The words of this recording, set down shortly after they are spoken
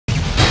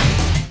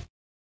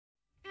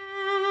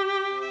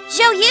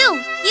Xiao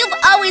Yu, you've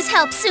always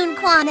helped Sun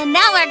Quan, and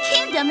now our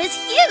kingdom is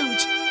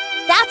huge.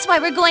 That's why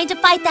we're going to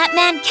fight that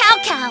man Xiao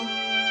Qiao.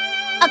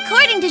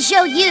 According to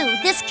Xiao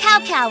Yu, this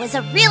Xiao Qiao is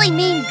a really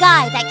mean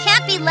guy that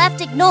can't be left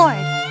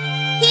ignored.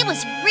 He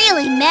was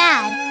really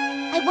mad.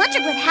 I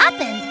wondered what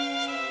happened.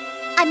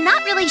 I'm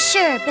not really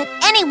sure, but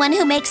anyone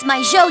who makes my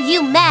Xiao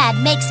Yu mad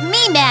makes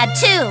me mad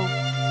too.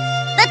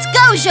 Let's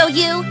go, Xiao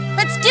Yu!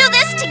 Let's do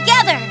this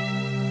together!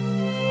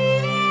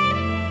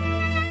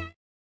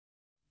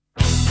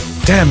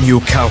 Damn you,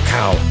 Xiao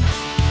Qiao!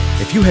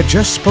 If you had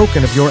just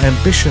spoken of your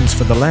ambitions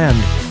for the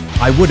land,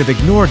 I would have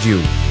ignored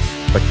you.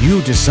 But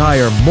you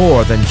desire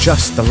more than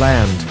just the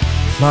land.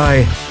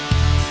 My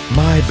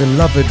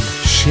beloved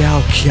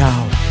Xiao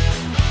Qiao.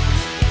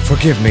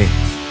 Forgive me,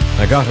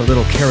 I got a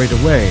little carried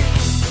away.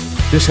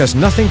 This has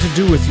nothing to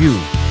do with you.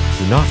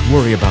 Do not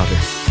worry about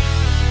it.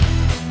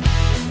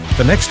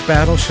 The next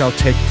battle shall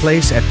take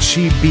place at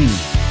Chi Bi.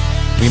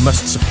 We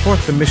must support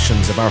the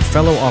missions of our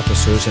fellow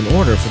officers in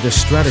order for this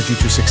strategy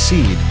to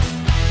succeed.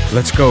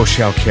 Let's go,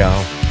 Xiao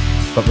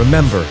Qiao. But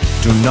remember,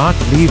 do not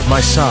leave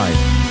my side.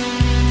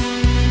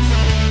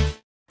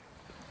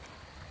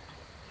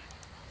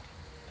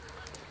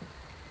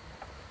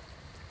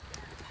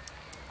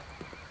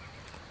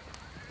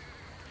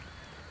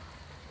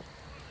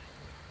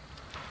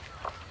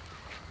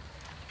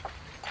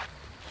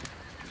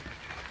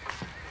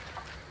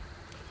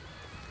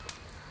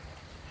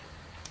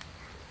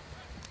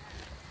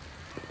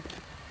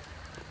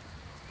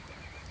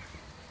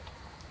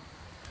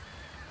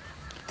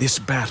 This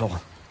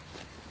battle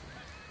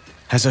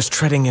has us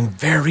treading in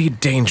very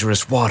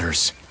dangerous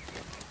waters.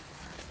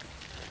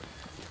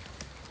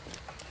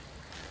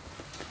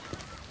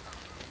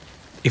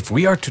 If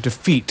we are to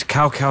defeat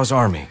Xiao Qiao's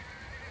army,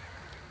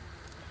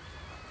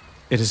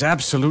 it is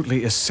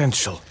absolutely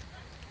essential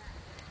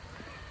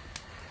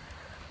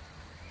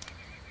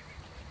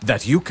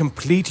that you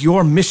complete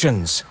your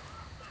missions.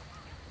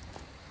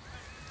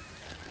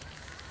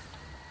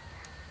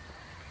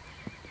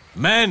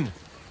 Men,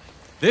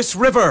 this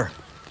river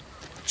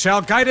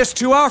shall guide us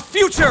to our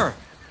future!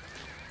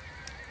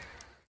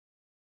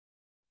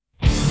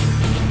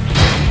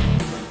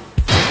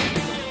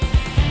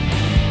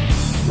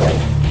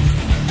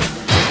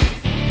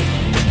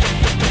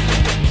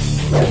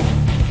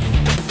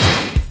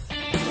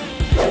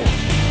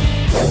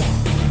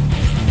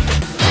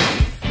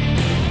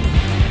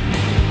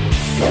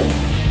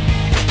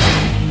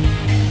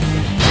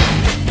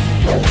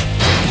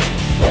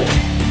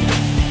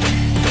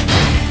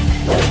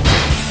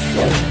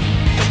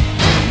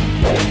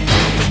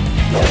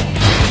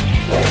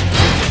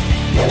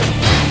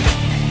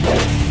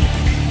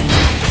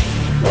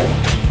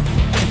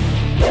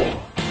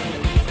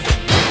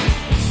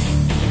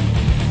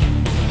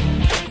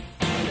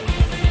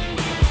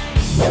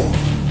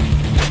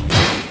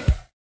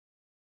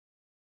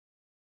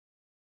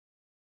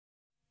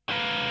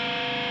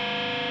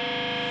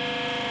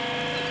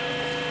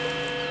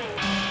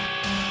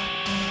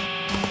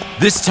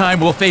 This time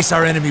we'll face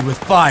our enemy with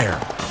fire.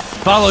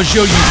 Follow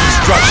Xiao Yu's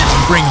instructions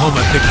and bring home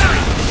a victory.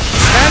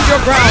 Stand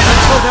your ground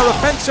until their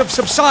offensive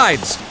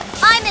subsides.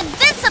 I'm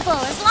invincible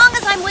as long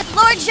as I'm with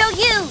Lord Xiao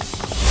Yu.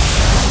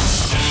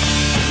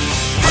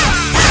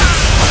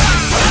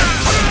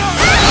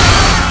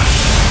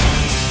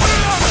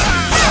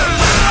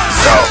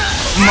 So,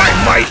 my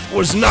might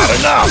was not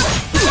enough.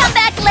 Come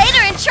back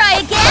later and try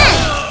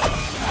again.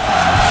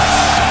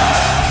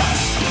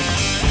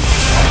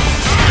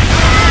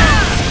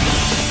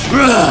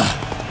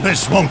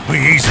 This won't be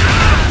easy.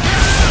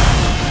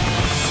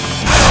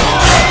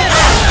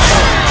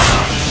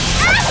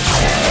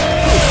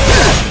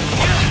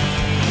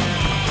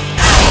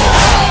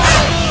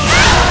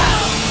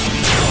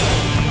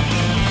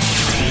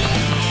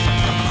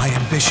 My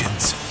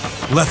ambitions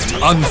left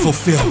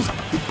unfulfilled.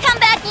 Come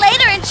back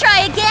later and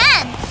try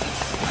again.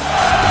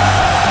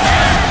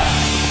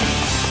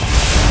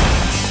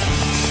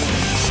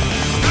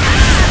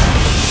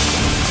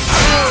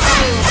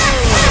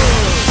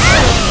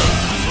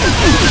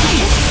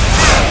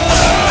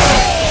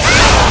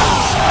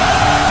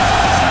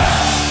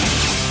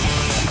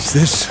 Is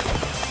this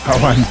how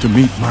I'm to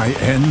meet my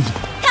end?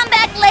 Come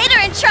back later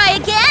and try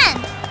again.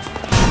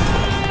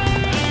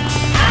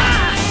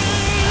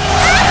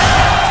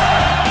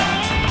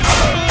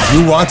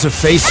 You want to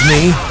face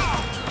me?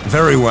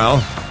 Very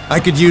well. I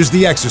could use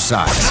the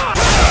exercise.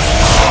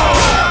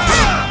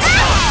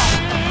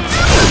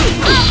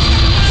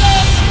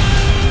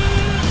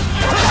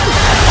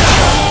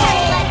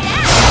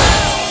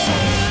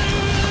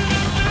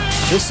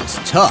 This is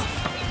tough.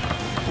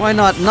 Why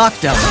not knock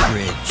down the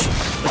bridge?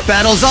 The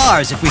battle's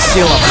ours if we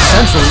seal up the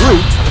central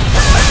route.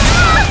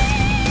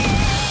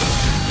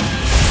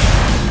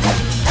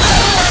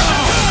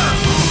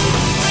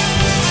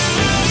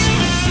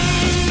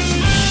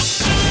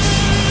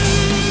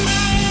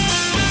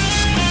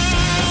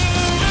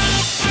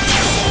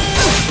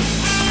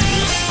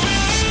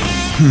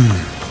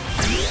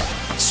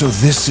 So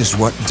this is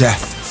what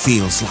death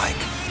feels like.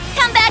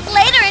 Come back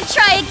later and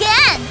try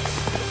again.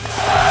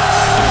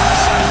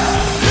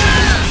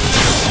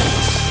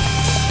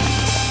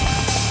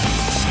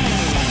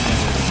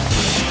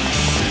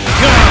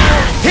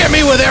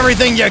 with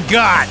everything you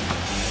got!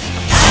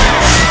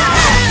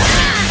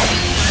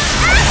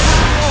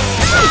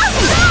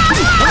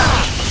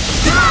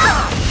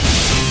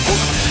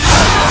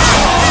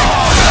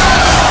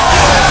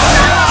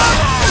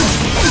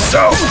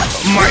 So,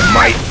 my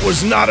might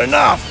was not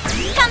enough!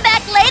 Come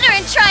back later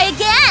and try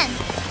again!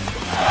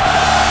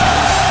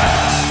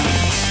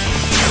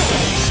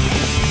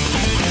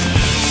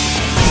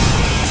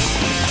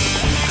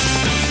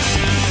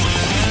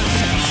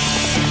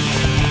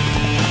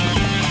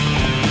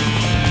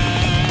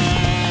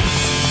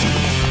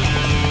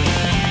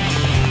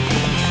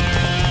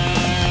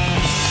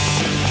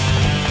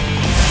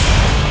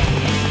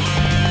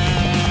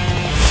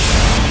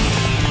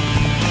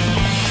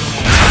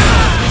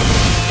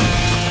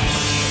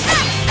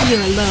 You're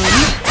alone.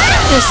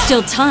 There's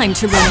still time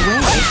to run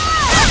away.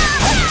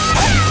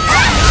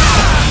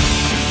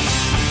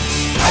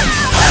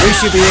 We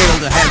should be able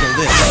to handle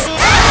this.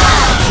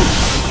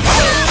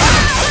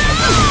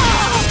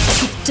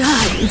 To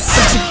die in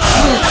such a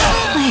cold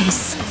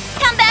place.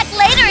 Come back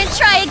later and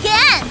try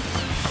again!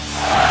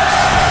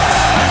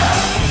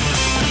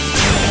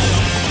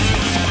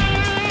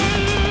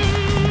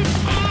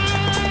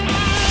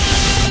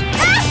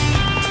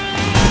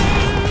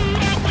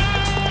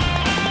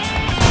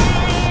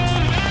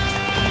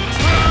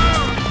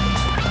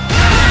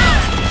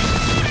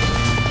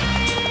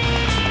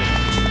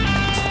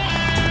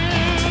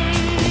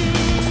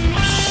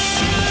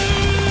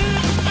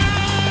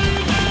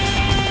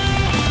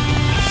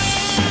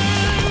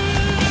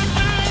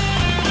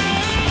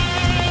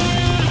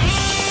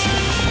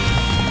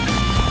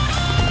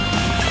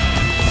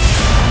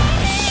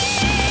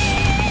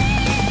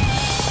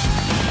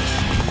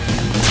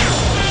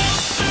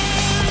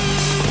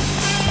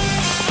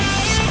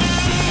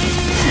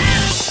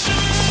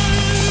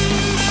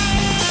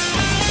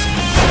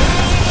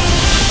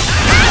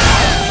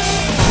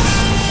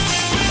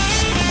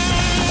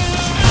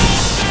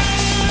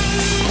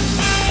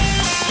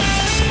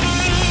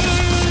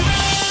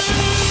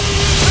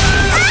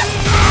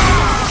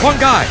 One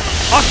guy!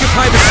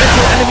 Occupy the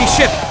central enemy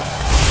ship!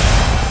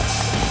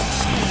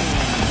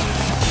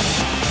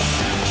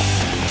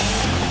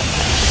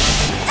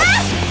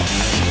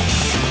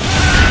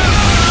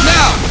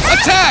 Now,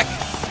 attack!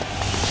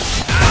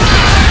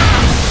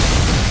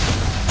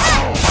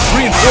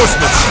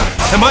 Reinforcements!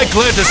 Am I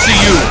glad to see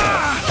you?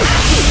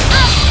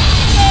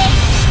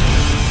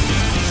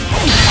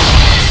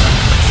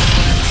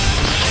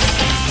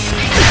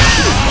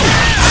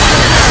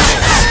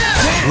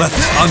 Left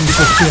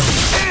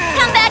unfulfilled.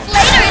 Come back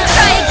later and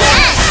try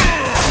again!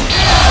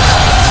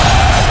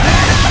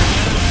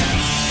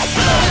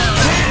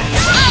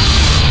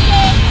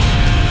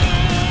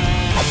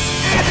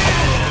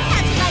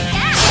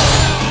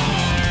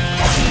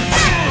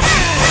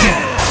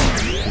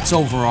 It's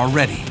over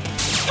already.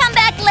 Come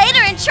back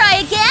later and try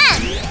again!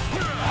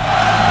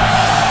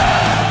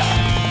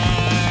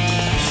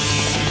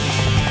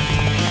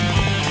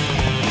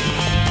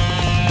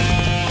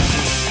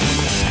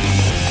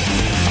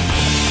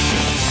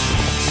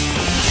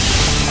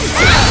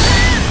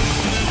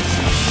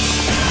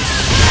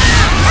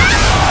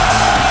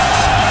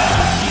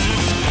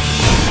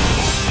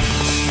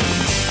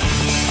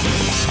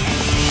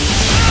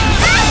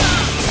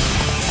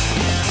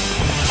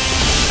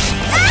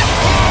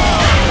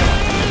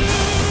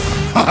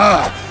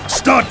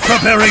 Start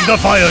preparing the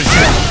fire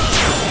ship!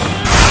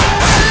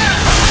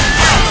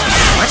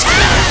 What?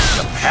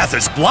 The path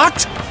is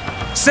blocked?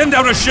 Send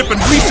out a ship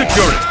and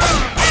re-secure it!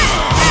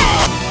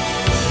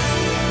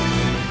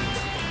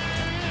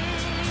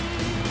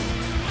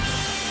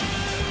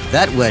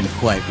 That went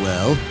quite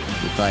well,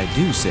 if I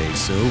do say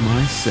so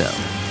myself.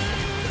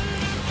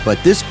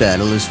 But this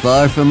battle is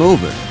far from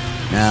over.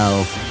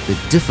 Now, the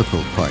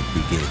difficult part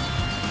begins.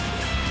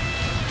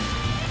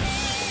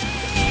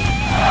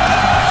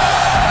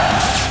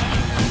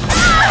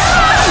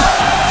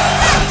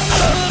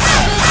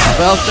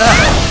 About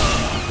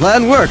that.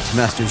 Plan worked,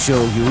 Master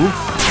Xiao Qiao.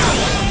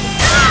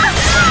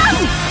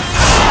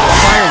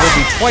 Fire will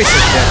be twice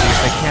as deadly if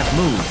they can't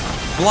move.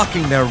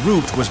 Blocking their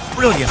route was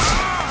brilliant.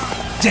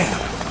 Damn,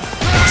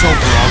 it's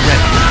over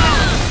already.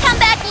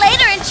 Come back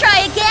later and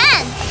try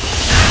again!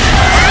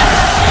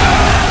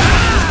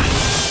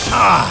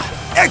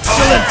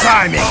 Excellent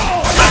timing!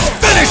 Let's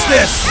finish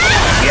this!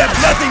 We have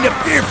nothing to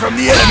fear from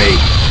the enemy!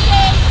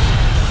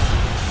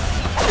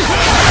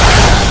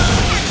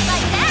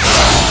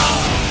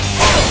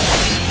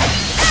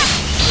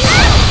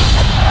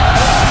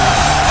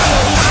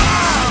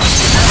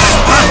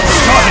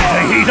 Starting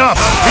to heat up!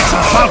 It's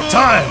about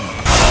time!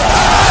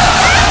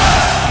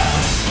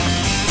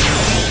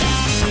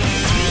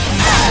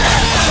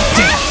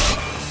 Damn,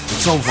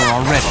 it's over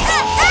already.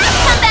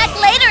 Come back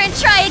later and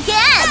try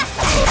again!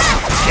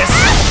 Yes,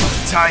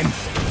 time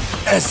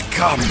has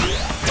come.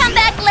 Come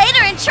back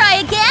later and try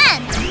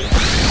again!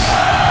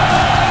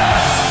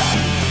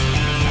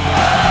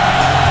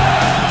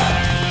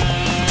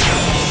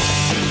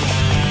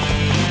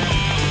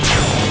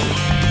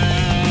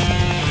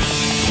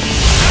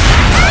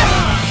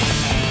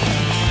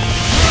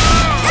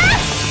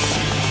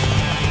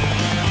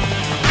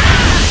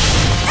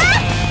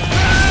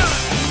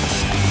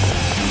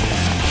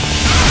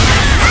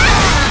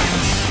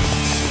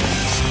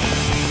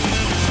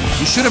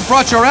 should have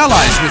brought your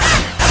allies with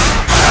you.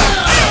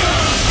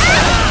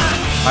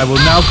 I will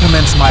now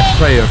commence my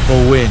prayer for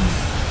wind.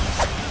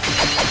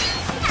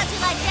 How'd you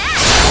like that?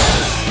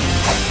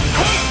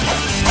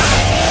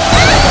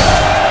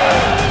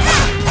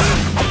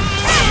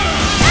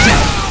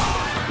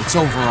 It's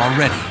over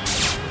already.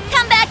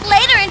 Come back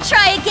later and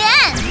try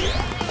again.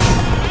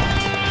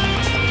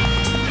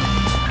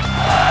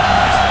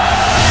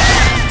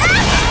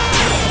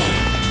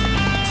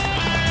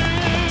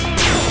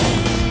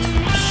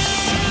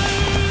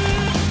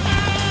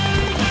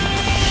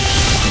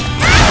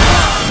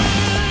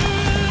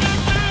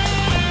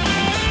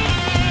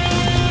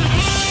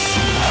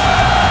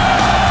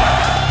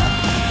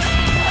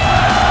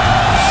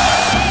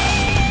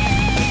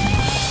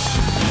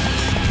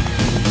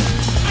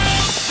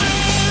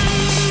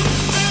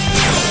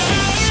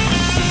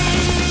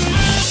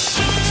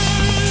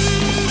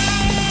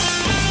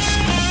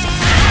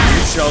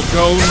 Shall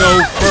go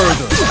no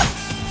further.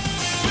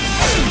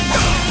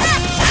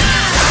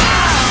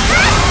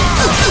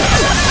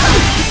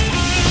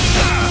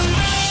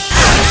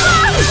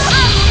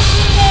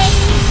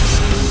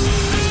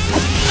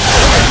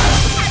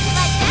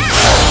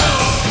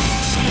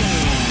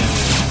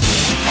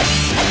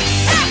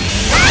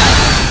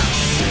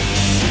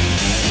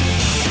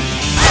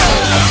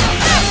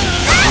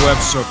 You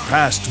have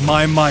surpassed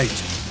my might.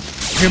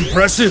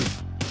 Impressive.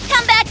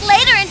 Come back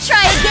later and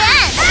try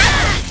again.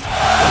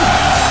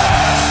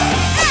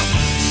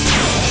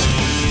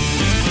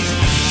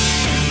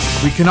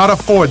 We cannot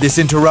afford this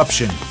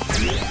interruption. The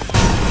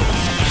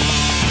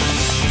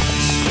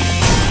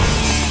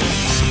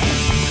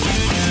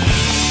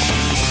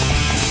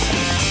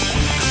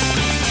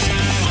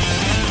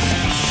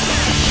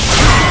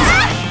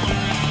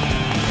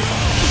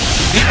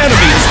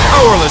enemy is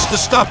powerless to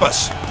stop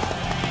us.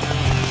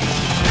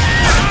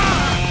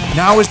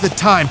 Now is the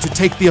time to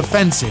take the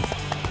offensive.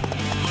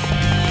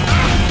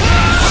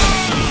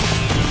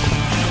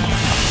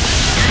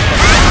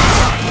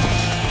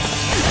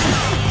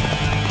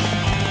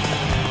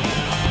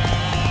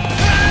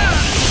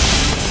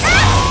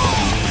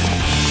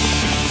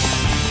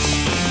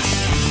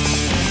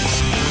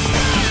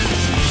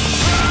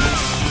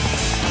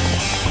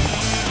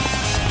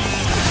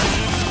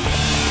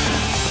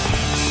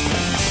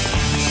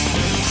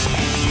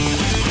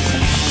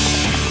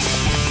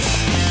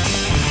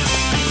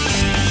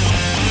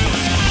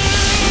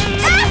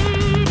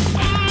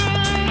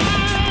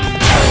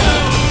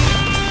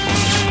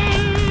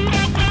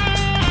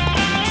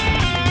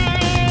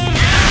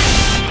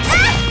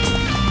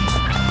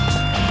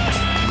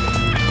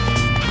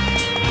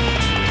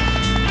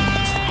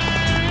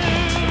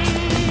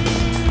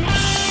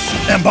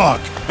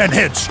 Embark and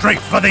head straight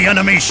for the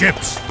enemy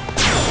ships. Your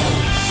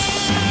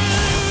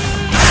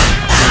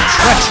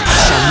treachery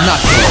shall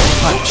not go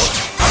unpunished.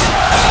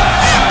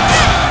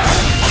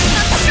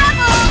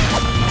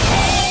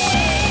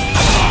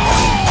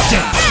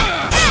 Damn!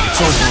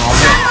 It's over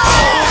already.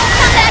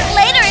 Come back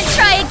later and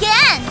try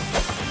again.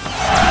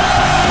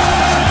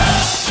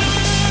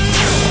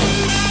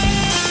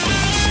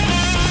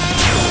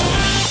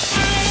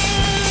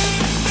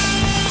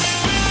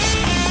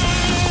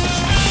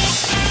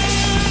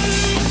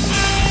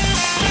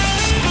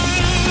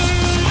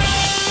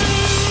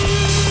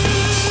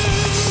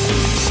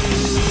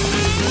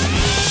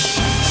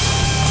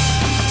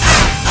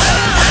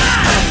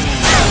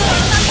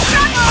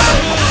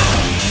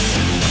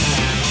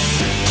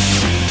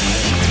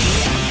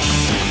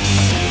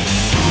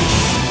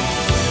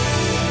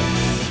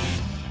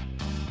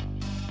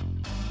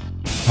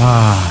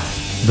 Ah,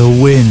 the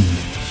wind.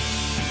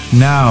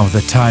 Now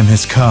the time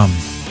has come.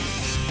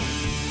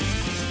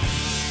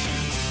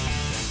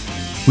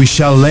 We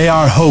shall lay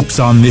our hopes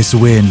on this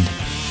wind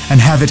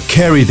and have it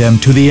carry them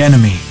to the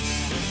enemy.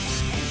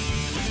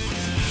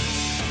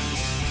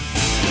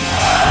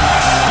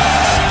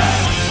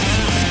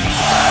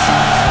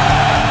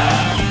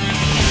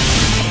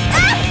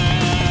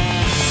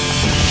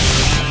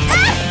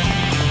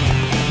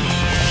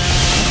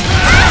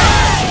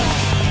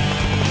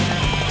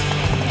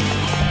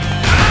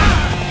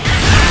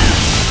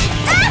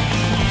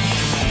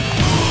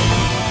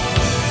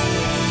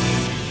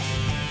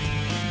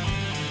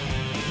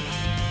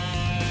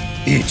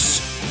 It's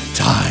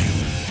time.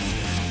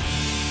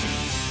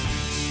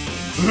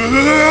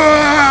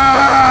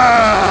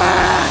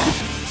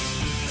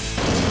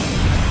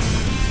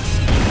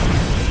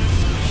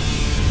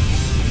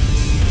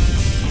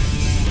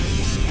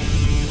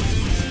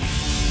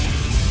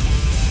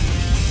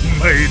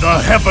 May the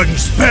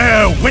heavens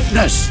bear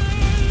witness!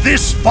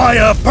 This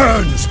fire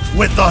burns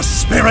with the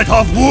spirit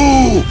of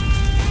Wu!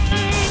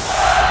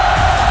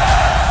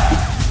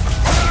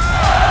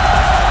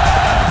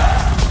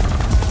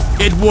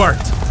 It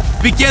worked.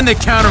 Begin the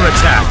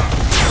counterattack.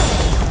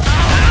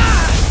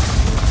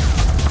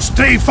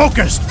 Stay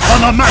focused on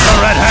the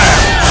matter at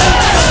hand!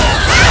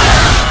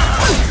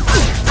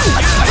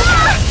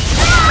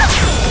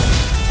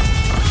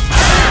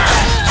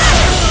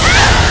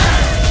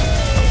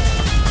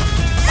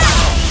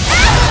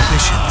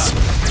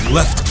 Ambitions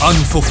left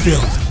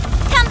unfulfilled.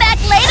 Come back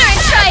later and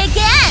try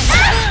again.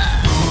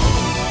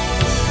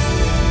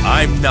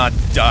 I'm not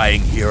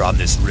dying here on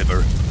this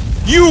river.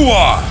 You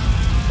are!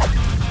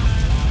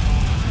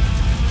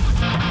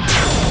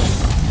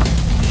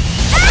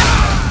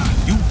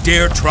 You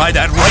dare try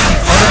that right in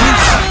front of me?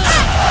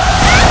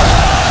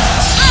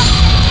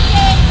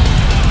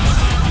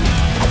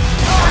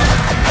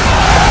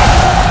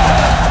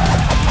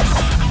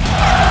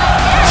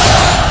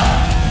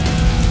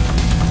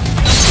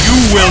 You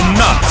will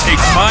not take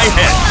my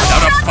head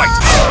without a fight!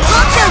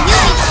 Won't you be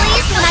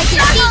pleased when I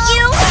defeat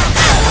you?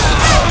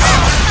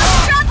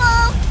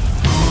 Trouble!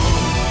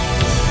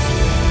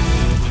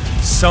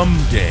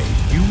 Someday,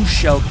 you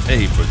shall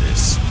pay for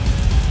this.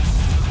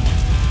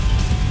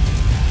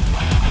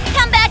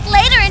 Come back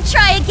later and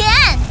try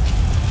again!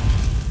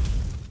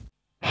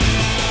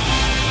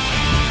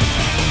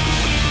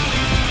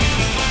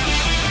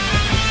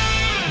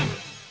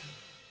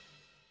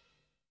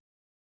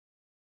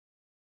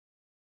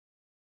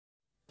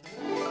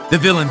 The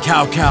villain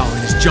Xiao Qiao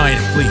and his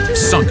giant fleet have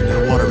sunk into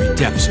the watery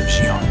depths of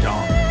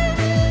Xiangdong.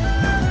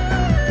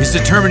 His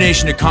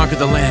determination to conquer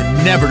the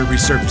land, never to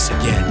resurface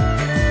again.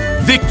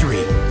 Victory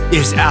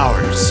is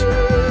ours.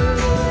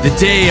 The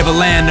day of a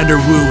land under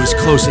Wu is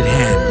close at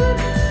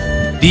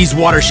hand. These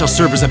waters shall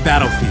serve as a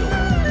battlefield,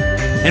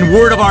 and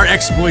word of our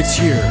exploits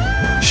here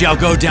shall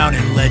go down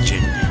in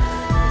legend.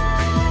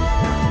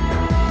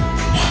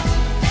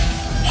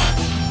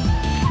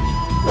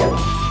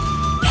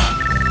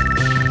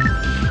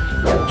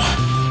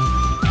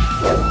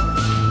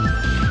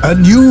 A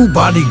new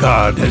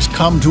bodyguard has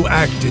come to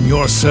act in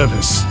your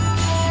service.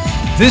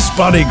 This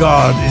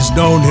bodyguard is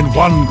known in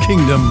one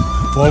kingdom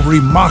for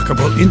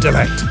remarkable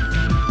intellect.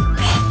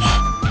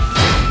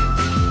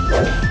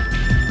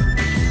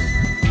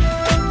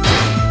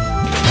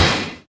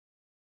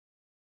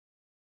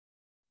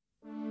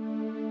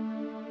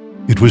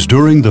 It was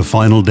during the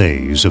final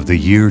days of the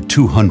year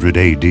 200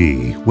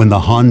 AD when the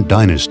Han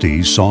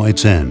Dynasty saw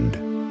its end.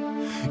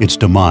 Its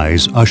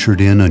demise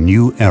ushered in a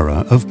new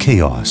era of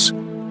chaos,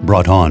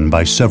 brought on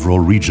by several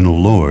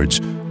regional lords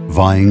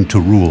vying to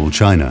rule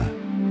China.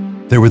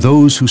 There were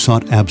those who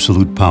sought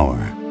absolute power,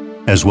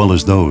 as well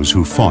as those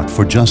who fought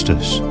for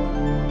justice,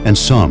 and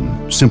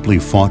some simply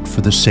fought for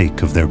the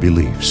sake of their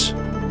beliefs.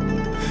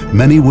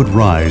 Many would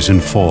rise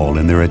and fall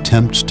in their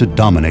attempts to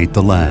dominate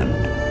the land.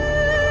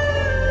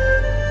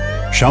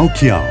 Xiao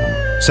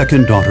Qiao,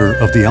 second daughter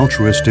of the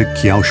altruistic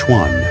Qiao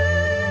Xuan.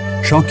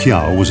 Xiao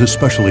Qiao was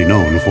especially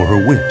known for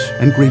her wit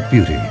and great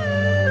beauty.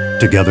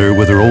 Together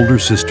with her older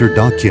sister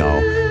Da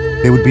Qiao,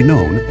 they would be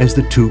known as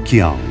the Two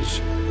Qiaos.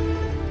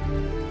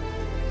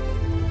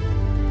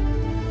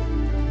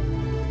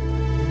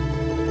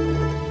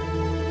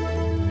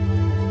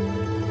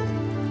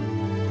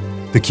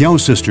 The Qiao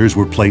sisters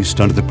were placed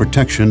under the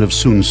protection of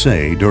Sun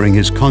Ce during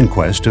his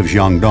conquest of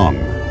Xiangdong.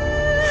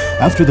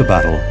 After the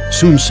battle,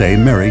 Sun Ce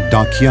married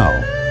Da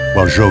Qiao,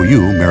 while Zhou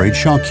Yu married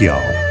Xiao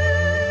Qiao.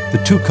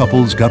 The two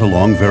couples got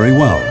along very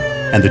well,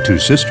 and the two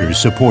sisters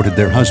supported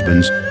their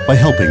husbands by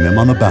helping them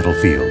on the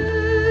battlefield.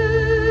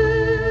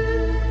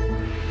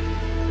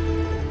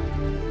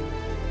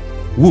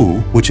 Wu,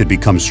 which had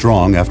become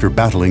strong after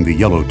battling the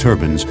Yellow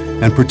Turbans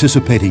and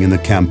participating in the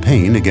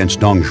campaign against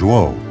Dong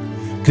Zhuo,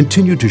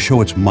 continued to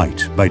show its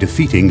might by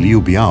defeating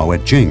Liu Biao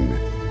at Jing.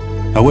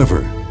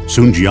 However,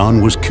 Sun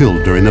Jian was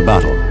killed during the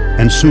battle,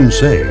 and Sun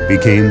Ce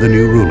became the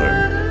new ruler.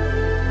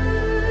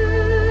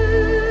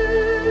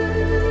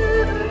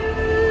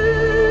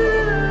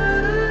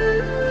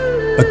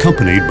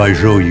 Accompanied by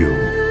Zhou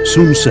Yu,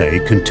 Sun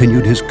Ce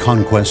continued his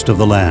conquest of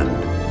the land.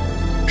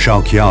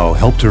 Xiao Qiao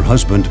helped her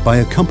husband by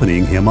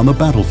accompanying him on the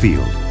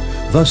battlefield,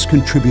 thus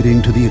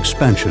contributing to the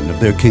expansion of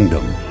their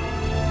kingdom.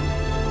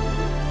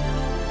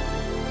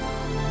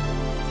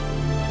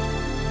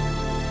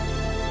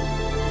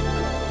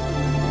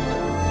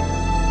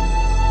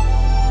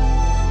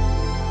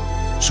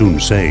 Sun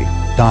Ce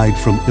died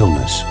from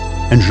illness,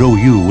 and Zhou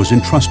Yu was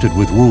entrusted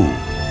with Wu.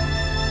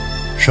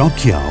 Xiao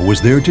Qiao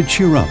was there to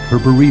cheer up her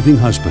bereaving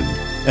husband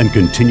and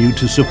continued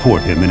to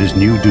support him in his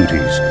new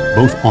duties,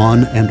 both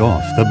on and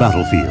off the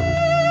battlefield.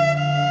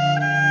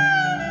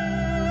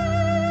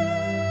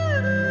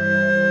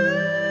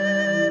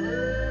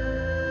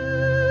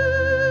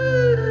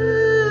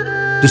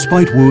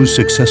 Despite Wu's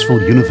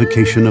successful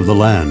unification of the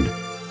land,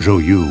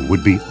 Zhou Yu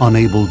would be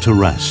unable to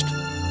rest.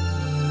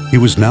 He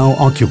was now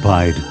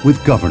occupied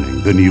with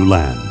governing the new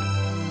land.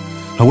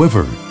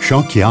 However,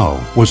 Xiao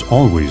Qiao was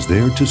always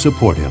there to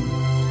support him.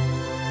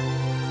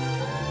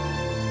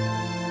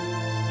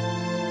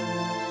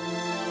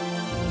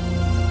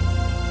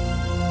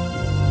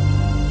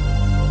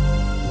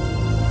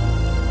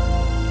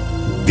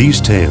 These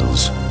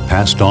tales,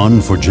 passed on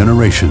for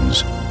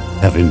generations,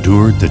 have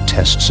endured the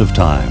tests of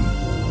time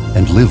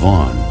and live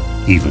on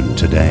even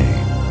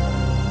today.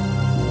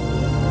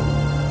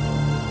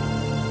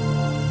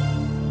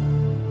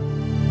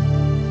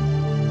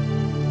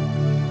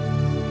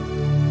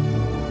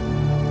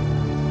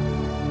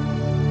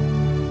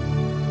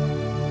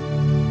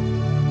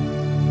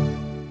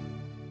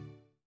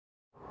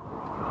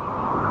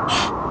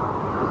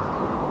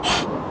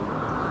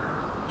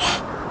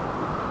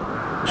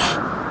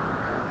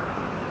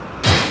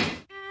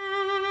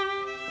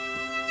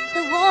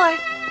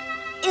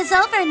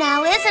 over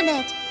now, isn't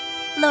it,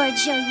 Lord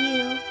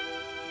Xiao?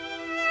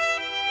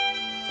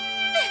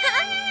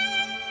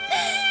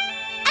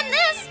 And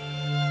this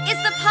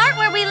is the part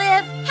where we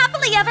live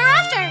happily ever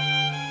after.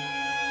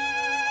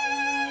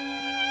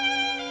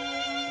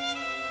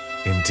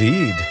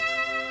 Indeed.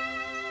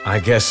 I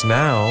guess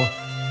now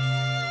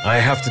I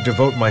have to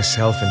devote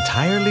myself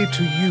entirely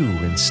to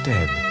you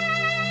instead.